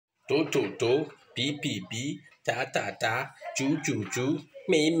to, pee, ta, ju,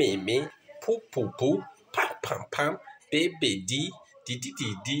 me, poo, pam, baby di,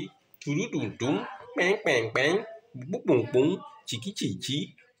 dum, bang, boom,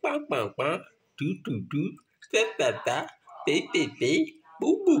 chiki, bang, do, ta, te,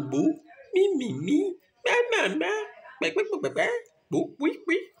 boo, me, ma, ba, boo,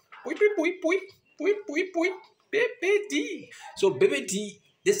 Baby D. So Baby D,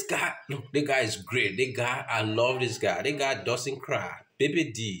 this guy, look, the guy is great. The guy, I love this guy. The guy doesn't cry.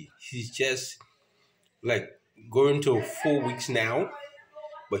 Baby D, he's just like going to 4 weeks now,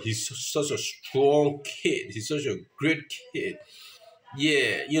 but he's such a strong kid. He's such a great kid.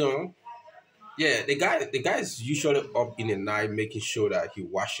 Yeah, yeah. The guy is usually up in the night making sure that he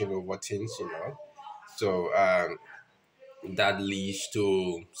washing over things. So that leads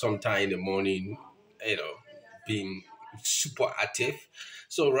to sometime in the morning, you know, being super active.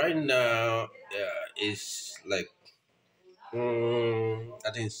 So right now, it's like I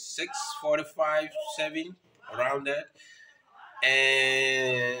think 6:45, 7 around that,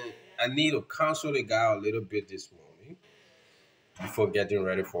 and I need to counsel the guy a little bit this morning before getting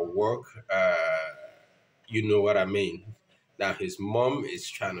ready for work. You know what I mean. Now his mom is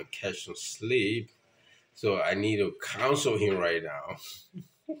trying to catch some sleep, so I need to counsel him right now,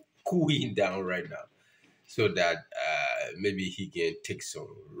 cool him down right now, so that maybe he can take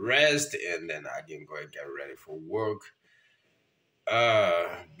some rest and then I can go and get ready for work.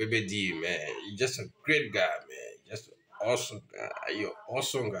 Baby D, man, you're just a great guy, man. Just an awesome guy. You're an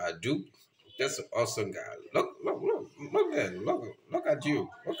awesome guy, dude. Just an awesome guy. Look at you.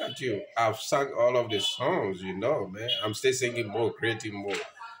 Look at you. I've sung all of the songs, man. I'm still singing more, creating more.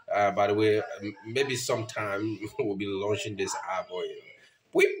 By the way, maybe sometime we'll be launching this album.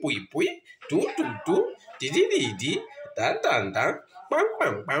 Pui, do, di, dan, bang,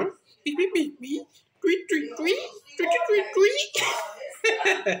 beep, tweet.